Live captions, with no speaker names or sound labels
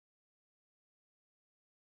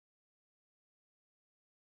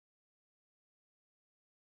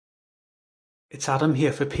It's Adam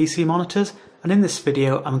here for PC Monitors, and in this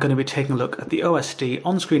video I'm going to be taking a look at the OSD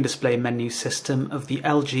on-screen display menu system of the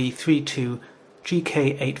LG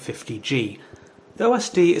 32GK850G. The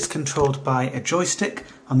OSD is controlled by a joystick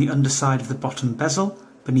on the underside of the bottom bezel,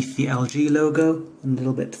 beneath the LG logo, and a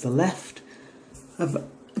little bit to the left. I've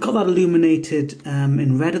got that illuminated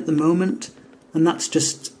in red at the moment, and that's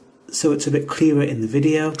just so it's a bit clearer in the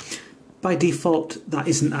video. By default, that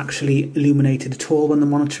isn't actually illuminated at all when the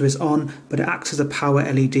monitor is on, but it acts as a power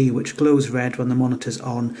LED which glows red when the monitor's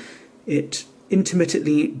on. It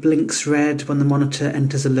intermittently blinks red when the monitor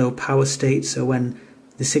enters a low power state, so when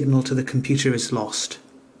the signal to the computer is lost.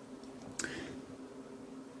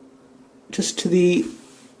 Just to the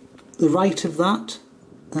right of that,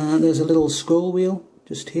 there's a little scroll wheel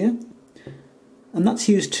just here, and that's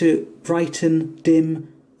used to brighten,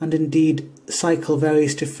 dim, and indeed cycle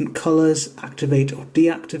various different colours, activate or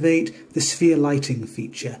deactivate the sphere lighting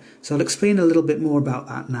feature. So I'll explain a little bit more about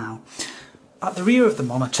that now. At the rear of the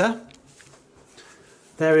monitor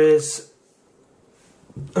there is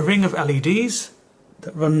a ring of LEDs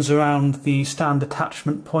that runs around the stand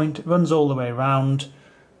attachment point. It runs all the way around,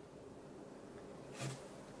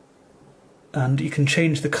 and you can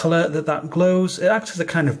change the colour that glows. It acts as a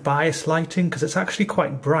kind of bias lighting because it's actually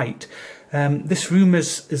quite bright. This room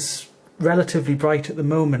is relatively bright at the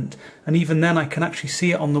moment, and even then I can actually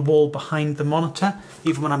see it on the wall behind the monitor,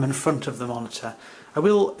 even when I'm in front of the monitor. I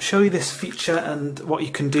will show you this feature and what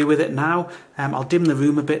you can do with it now. I'll dim the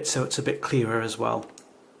room a bit so it's a bit clearer as well.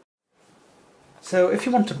 So if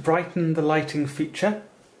you want to brighten the lighting feature,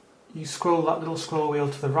 you scroll that little scroll wheel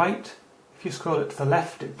to the right. If you scroll it to the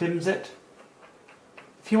left, it dims it.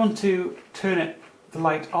 If you want to turn the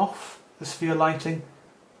light off, the sphere lighting,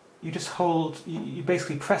 you just you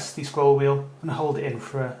basically press the scroll wheel and hold it in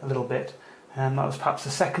for a little bit. That was perhaps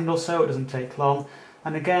a second or so, it doesn't take long.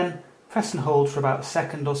 And again, press and hold for about a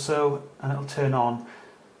second or so and it'll turn on.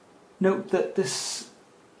 Note that this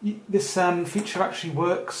feature actually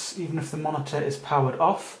works even if the monitor is powered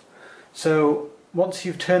off. So once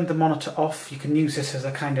you've turned the monitor off, you can use this as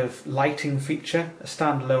a kind of lighting feature, a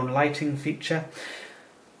standalone lighting feature.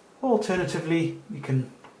 Alternatively, you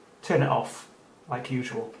can turn it off like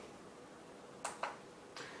usual.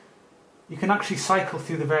 You can actually cycle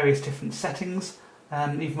through the various different settings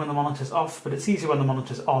even when the monitor's off, but it's easier when the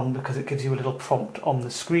monitor's on because it gives you a little prompt on the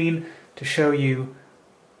screen to show you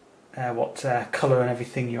what colour and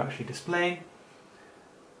everything you're actually displaying.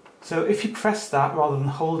 So if you press that rather than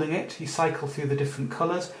holding it, you cycle through the different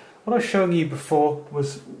colours. What I was showing you before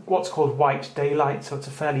was what's called white daylight, so it's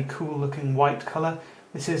a fairly cool looking white colour.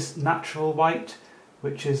 This is natural white,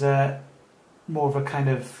 which is more of a kind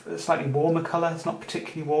of slightly warmer colour. It's not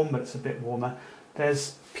particularly warm, but it's a bit warmer.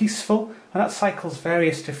 There's peaceful, and that cycles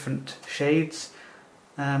various different shades,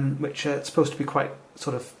 which are supposed to be quite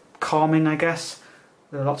sort of calming, I guess.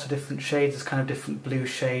 There are lots of different shades. There's kind of different blue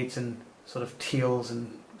shades and sort of teals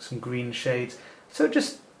and some green shades. So it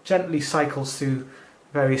just gently cycles through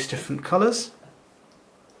various different colours.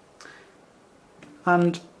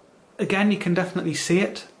 And again, you can definitely see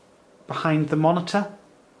it behind the monitor.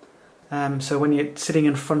 So when you're sitting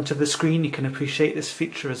in front of the screen, you can appreciate this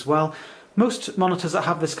feature as well. Most monitors that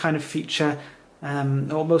have this kind of feature,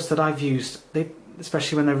 or most that I've used,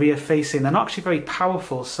 especially when they're rear-facing, they're not actually very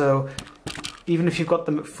powerful. So even if you've got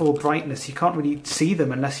them at full brightness, you can't really see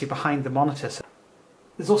them unless you're behind the monitor. So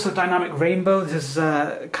there's also dynamic rainbow. This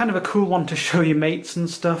is kind of a cool one to show your mates and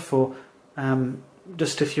stuff, or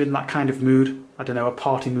just if you're in that kind of mood. I don't know, a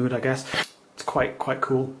party mood, I guess. It's quite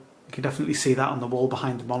cool. You can definitely see that on the wall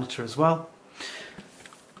behind the monitor as well.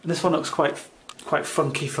 And this one looks quite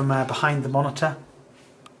funky from behind the monitor.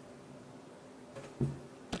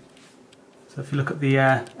 So if you look at the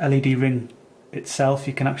LED ring itself,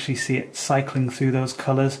 you can actually see it cycling through those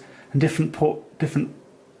colours, and different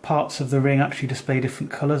parts of the ring actually display different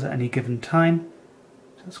colours at any given time.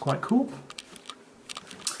 So that's quite cool.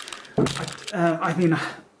 I mean,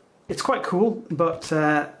 it's quite cool, but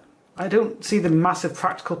I don't see the massive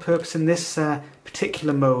practical purpose in this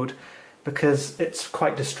particular mode because it's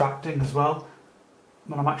quite distracting as well.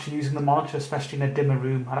 When I'm actually using the monitor, especially in a dimmer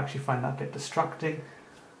room, I'd actually find that a bit distracting.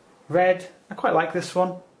 Red, I quite like this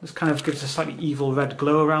one. This kind of gives a slightly evil red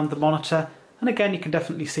glow around the monitor, and again you can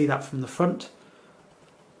definitely see that from the front.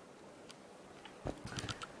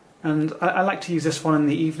 And I like to use this one in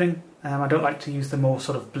the evening. I don't like to use the more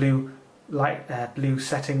sort of blue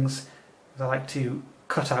settings. I like to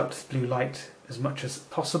cut out blue light as much as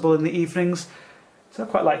possible in the evenings. So I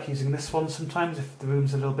quite like using this one sometimes if the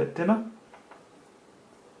room's a little bit dimmer.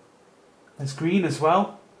 There's green as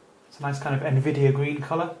well. It's a nice kind of NVIDIA green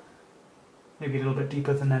colour. maybe a little bit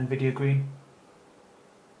deeper than NVIDIA green.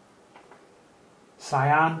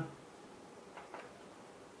 cyan,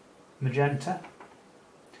 magenta,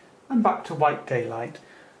 and back to white daylight.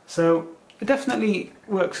 So it definitely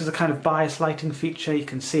works as a kind of bias lighting feature. You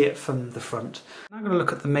can see it from the front. Now I'm going to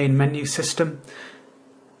look at the main menu system.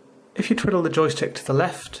 If you twiddle the joystick to the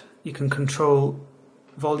left, you can control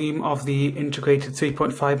volume of the integrated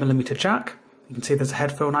 3.5mm jack. You can see there's a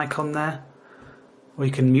headphone icon there. Or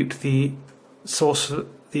you can mute the source of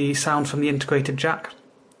the sound from the integrated jack.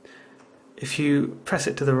 If you press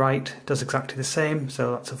it to the right, it does exactly the same,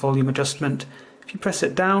 so that's a volume adjustment. If you press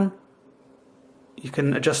it down, you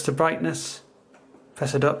can adjust the brightness.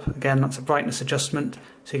 Press it up, again that's a brightness adjustment,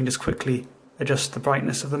 so you can just quickly adjust the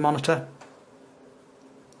brightness of the monitor.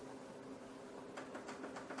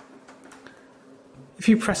 If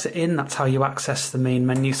you press it in, that's how you access the main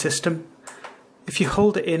menu system. If you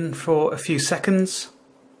hold it in for a few seconds,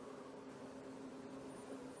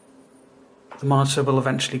 the monitor will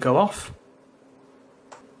eventually go off.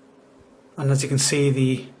 And as you can see,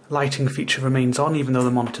 the lighting feature remains on even though the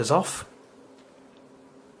monitor's off.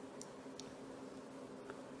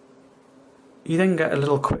 You then get a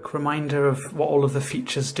little quick reminder of what all of the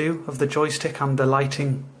features do of the joystick and the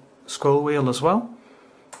lighting scroll wheel as well.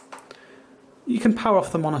 You can power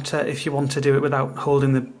off the monitor if you want to do it without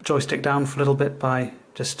holding the joystick down for a little bit by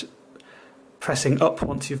just pressing up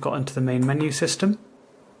once you've got into the main menu system.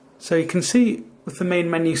 So you can see with the main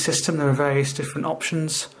menu system there are various different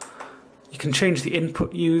options. You can change the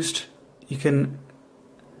input used. You can,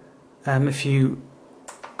 if you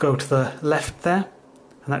go to the left there,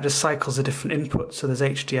 and that just cycles the different inputs, so there's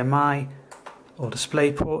HDMI or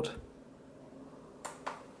DisplayPort.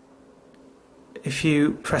 If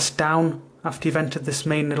you press down after you've entered this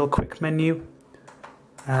main little quick menu,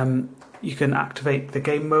 you can activate the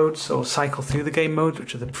game modes or cycle through the game modes,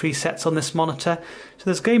 which are the presets on this monitor. So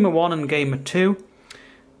there's Gamer 1 and Gamer 2,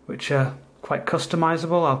 which are quite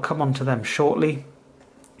customizable. I'll come on to them shortly.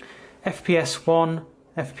 FPS 1,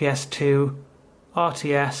 FPS 2,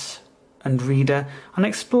 RTS and Reader, and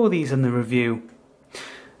explore these in the review.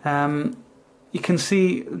 You can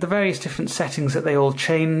see the various different settings that they all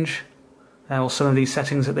change, or some of these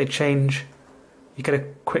settings that they change. You get a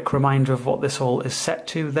quick reminder of what this all is set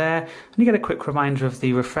to there, and you get a quick reminder of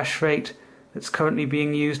the refresh rate that's currently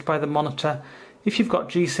being used by the monitor. If you've got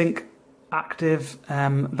G-Sync active,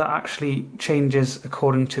 that actually changes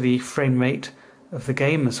according to the frame rate of the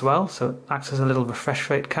game as well, so it acts as a little refresh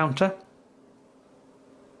rate counter.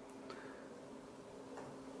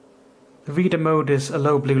 The reader mode is a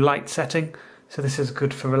low blue light setting, so this is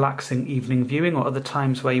good for relaxing evening viewing or other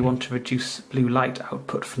times where you want to reduce blue light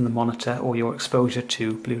output from the monitor or your exposure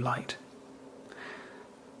to blue light.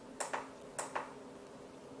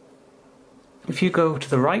 If you go to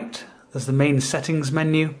the right, there's the main settings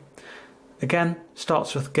menu. Again,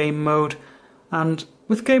 starts with game mode, and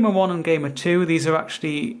with Gamer 1 and Gamer 2 these are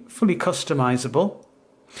actually fully customizable.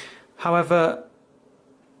 However,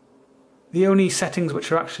 the only settings which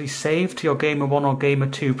are actually saved to your Gamer 1 or Gamer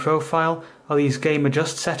 2 profile are these Game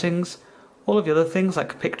Adjust settings. All of the other things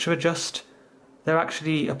like Picture Adjust, they're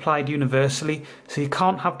actually applied universally, so you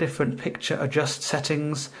can't have different Picture Adjust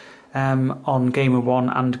settings on Gamer 1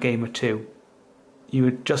 and Gamer 2. You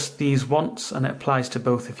adjust these once and it applies to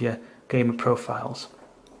both of your gamer profiles.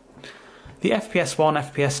 The FPS 1,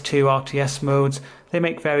 FPS 2 RTS modes, they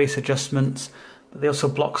make various adjustments, but they also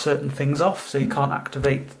block certain things off, so you can't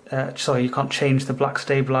you can't change the black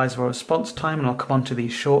stabilizer or response time, and I'll come on to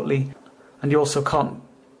these shortly. And you also can't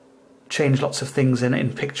change lots of things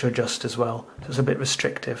in Picture Adjust as well, so it's a bit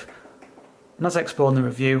restrictive. And as I explore in the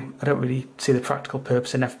review, I don't really see the practical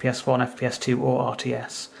purpose in FPS 1, FPS 2 or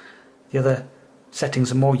RTS. The other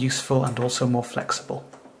settings are more useful and also more flexible.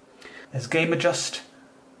 There's Game Adjust.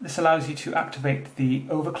 This allows you to activate the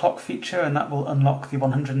overclock feature, and that will unlock the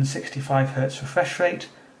 165Hz refresh rate.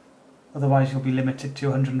 Otherwise you'll be limited to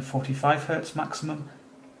 145Hz maximum.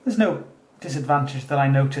 There's no disadvantage that I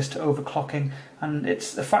noticed to overclocking, and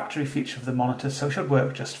it's a factory feature of the monitor, so it should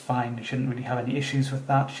work just fine. You shouldn't really have any issues with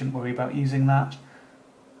that, you shouldn't worry about using that.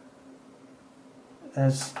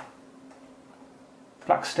 There's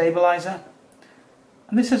black stabilizer,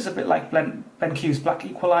 and this is a bit like BenQ's black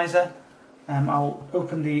equalizer. I'll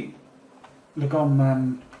open the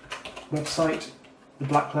Lagom website, the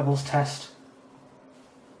black levels test,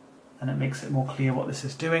 and it makes it more clear what this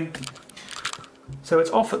is doing. So it's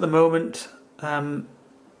off at the moment.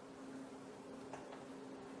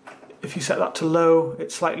 If you set that to low,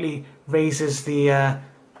 it slightly raises the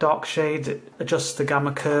dark shades, it adjusts the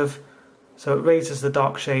gamma curve, so it raises the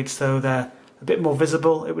dark shades so they're a bit more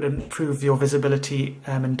visible. It would improve your visibility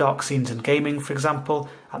in dark scenes in gaming, for example,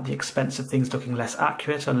 at the expense of things looking less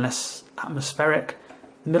accurate and less atmospheric.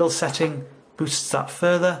 The middle setting boosts that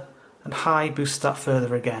further, and high boosts that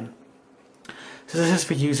further again. So this is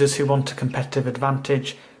for users who want a competitive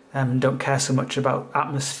advantage and don't care so much about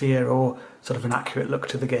atmosphere or sort of an accurate look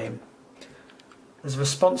to the game. There's a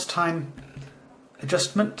response time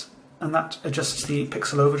adjustment, and that adjusts the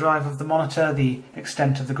pixel overdrive of the monitor, the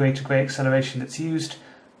extent of the greater grey acceleration that's used.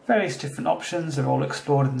 Various different options are all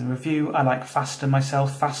explored in the review. I like faster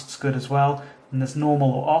myself, fast's good as well, and there's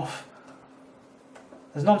normal or off.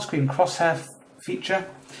 There's an on-screen crosshair feature,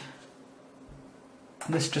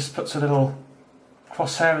 and this just puts a little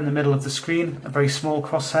crosshair in the middle of the screen, a very small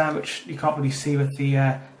crosshair which you can't really see with the,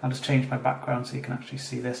 I'll just change my background so you can actually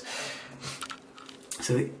see this.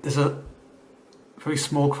 So there's a very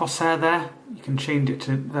small crosshair there. You can change it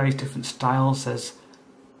to various different styles. There's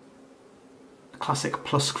a classic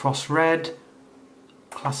plus cross red,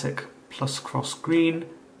 classic plus cross green,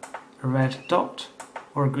 a red dot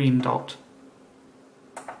or a green dot,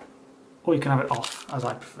 or you can have it off as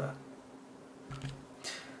I prefer.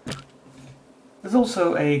 There's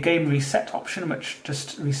also a game reset option which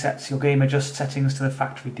just resets your game adjust settings to the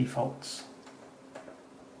factory defaults.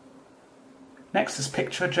 Next is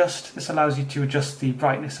picture adjust. This allows you to adjust the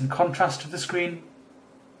brightness and contrast of the screen.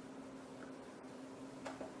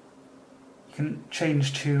 You can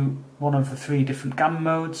change to one of the 3 different gamma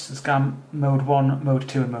modes. There's gamma mode 1, mode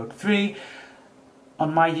 2 and mode 3.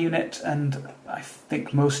 On my unit, and I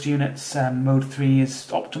think most units, mode 3 is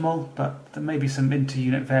optimal, but there may be some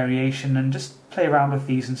inter-unit variation, and just play around with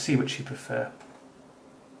these and see which you prefer.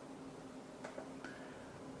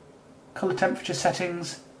 Colour temperature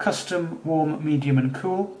settings, custom, warm, medium and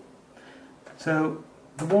cool. So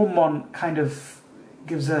the warm one kind of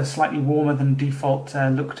gives a slightly warmer than default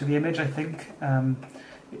look to the image, I think.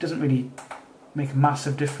 It doesn't really make a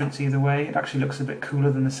massive difference either way. It actually looks a bit cooler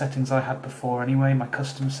than the settings I had before anyway, my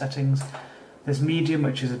custom settings. There's medium,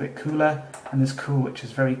 which is a bit cooler, and there's cool, which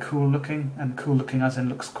is very cool looking, and cool looking as in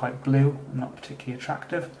looks quite blue and not particularly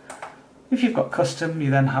attractive. If you've got custom, you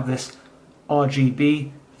then have this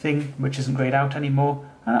RGB thing, which isn't grayed out anymore,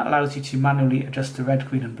 and that allows you to manually adjust the red,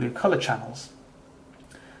 green and blue colour channels.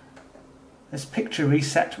 There's picture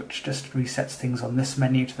reset, which just resets things on this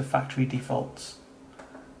menu to the factory defaults.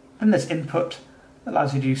 Then there's input, that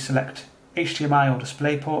allows you to select HDMI or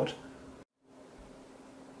DisplayPort.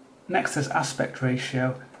 Next there's aspect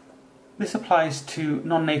ratio. This applies to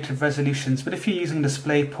non-native resolutions, but if you're using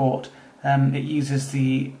DisplayPort, it uses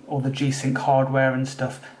the G-Sync hardware and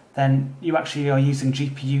stuff, then you actually are using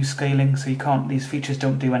GPU scaling, so you can't, these features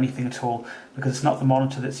don't do anything at all, because it's not the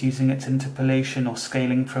monitor that's using its interpolation or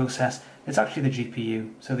scaling process, it's actually the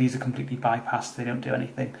GPU, so these are completely bypassed, they don't do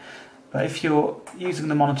anything. But if you're using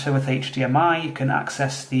the monitor with HDMI, you can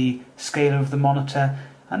access the scaler of the monitor,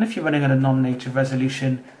 and if you're running at a non-native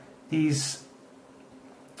resolution, these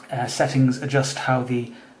settings adjust how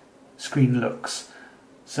the screen looks.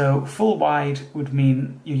 So full wide would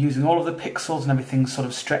mean you're using all of the pixels and everything's sort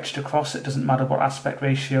of stretched across. It doesn't matter what aspect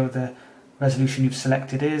ratio the resolution you've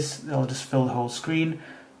selected is, they'll just fill the whole screen.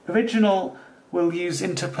 Original will use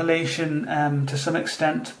interpolation to some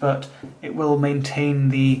extent, but it will maintain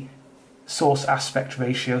the source aspect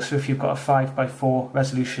ratio, so if you've got a 5:4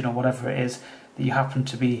 resolution or whatever it is that you happen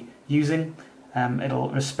to be using, it'll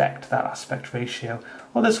respect that aspect ratio.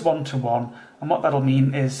 Well, there's 1:1, and what that'll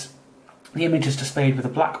mean is the image is displayed with a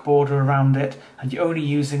black border around it, and you're only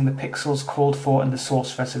using the pixels called for in the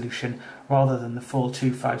source resolution rather than the full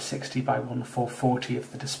 2560 by 1440 of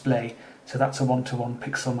the display, so that's a 1:1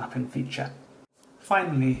 pixel mapping feature.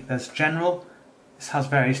 Finally, there's general. This has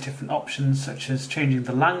various different options, such as changing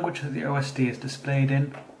the language that the OSD is displayed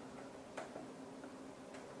in.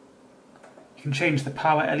 You can change the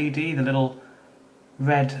power LED, the little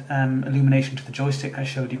red illumination to the joystick I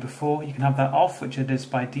showed you before. You can have that off, which it is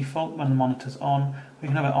by default when the monitor's on, or you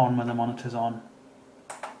can have it on when the monitor's on.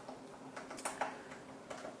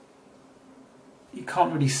 You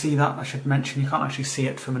can't really see that, I should mention, you can't actually see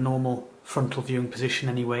it from a normal frontal viewing position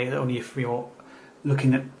anyway, only if you're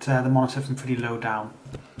looking at the monitor from pretty low down.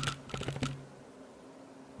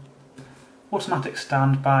 Automatic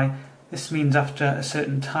standby. This means after a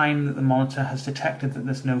certain time that the monitor has detected that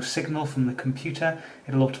there's no signal from the computer,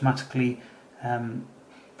 it'll automatically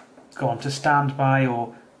go on to standby,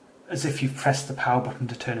 or as if you've pressed the power button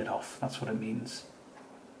to turn it off. That's what it means.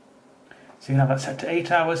 So you can have that set to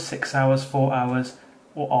 8 hours, 6 hours, 4 hours,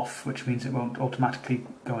 or off, which means it won't automatically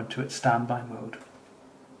go into its standby mode.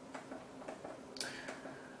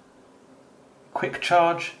 Quick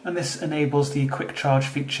charge, and this enables the quick charge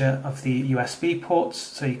feature of the USB ports,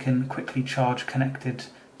 so you can quickly charge connected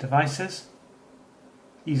devices.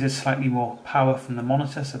 Uses slightly more power from the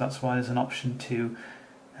monitor, so that's why there's an option to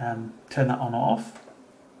turn that on or off.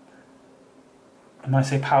 And when I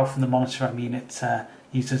say power from the monitor, I mean it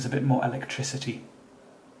uses a bit more electricity.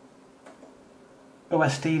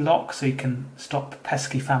 OSD lock, so you can stop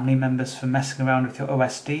pesky family members from messing around with your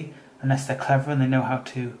OSD unless they're clever and they know how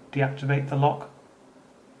to deactivate the lock.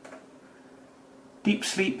 Deep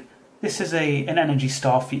sleep, this is an Energy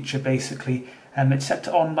Star feature basically. It's set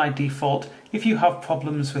to on by default. If you have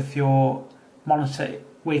problems with your monitor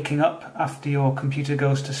waking up after your computer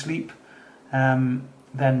goes to sleep,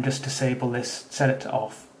 then just disable this, set it to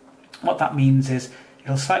off. What that means is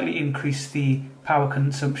it'll slightly increase the power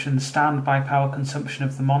consumption, standby power consumption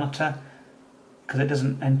of the monitor, because it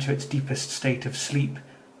doesn't enter its deepest state of sleep,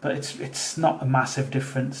 but it's not a massive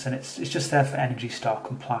difference, and it's just there for Energy Star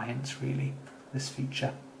compliance really, this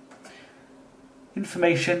feature.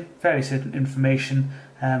 Information, various information,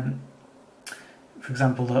 for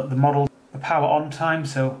example the model, the power on time,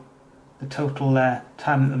 so the total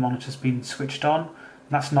time that the monitor's been switched on.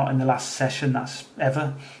 That's not in the last session, that's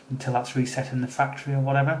ever, until that's reset in the factory or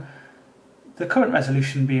whatever. The current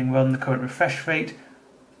resolution being run, the current refresh rate,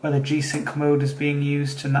 whether G-Sync mode is being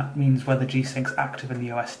used, and that means whether G-Sync's active in the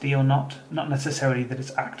OSD or not necessarily that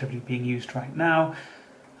it's actively being used right now,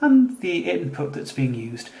 and the input that's being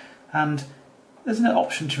used. And there's an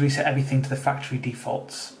option to reset everything to the factory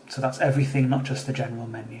defaults, so that's everything, not just the general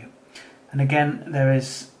menu. And again, there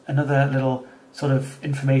is another little sort of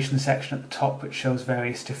information section at the top which shows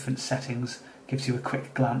various different settings, gives you a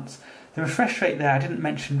quick glance. The refresh rate there I didn't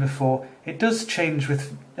mention before, it does change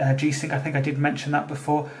with G-Sync, I think I did mention that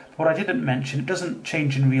before. What I didn't mention, it doesn't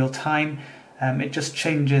change in real time, it just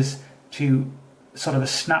changes to sort of a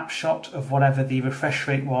snapshot of whatever the refresh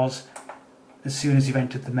rate was as soon as you've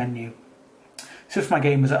entered the menu. So if my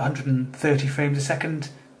game was at 130 frames a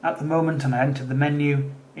second at the moment and I entered the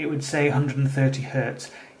menu, it would say 130 Hz,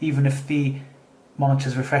 even if the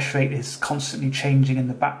monitor's refresh rate is constantly changing in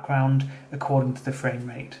the background according to the frame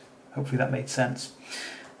rate. Hopefully that made sense.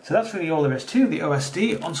 So that's really all there is to the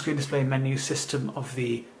OSD, on-screen display menu system of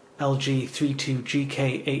the LG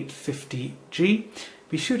 32GK850G.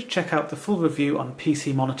 Be sure to check out the full review on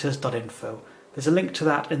PCmonitors.info. There's a link to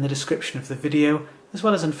that in the description of the video, as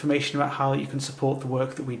well as information about how you can support the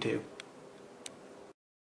work that we do.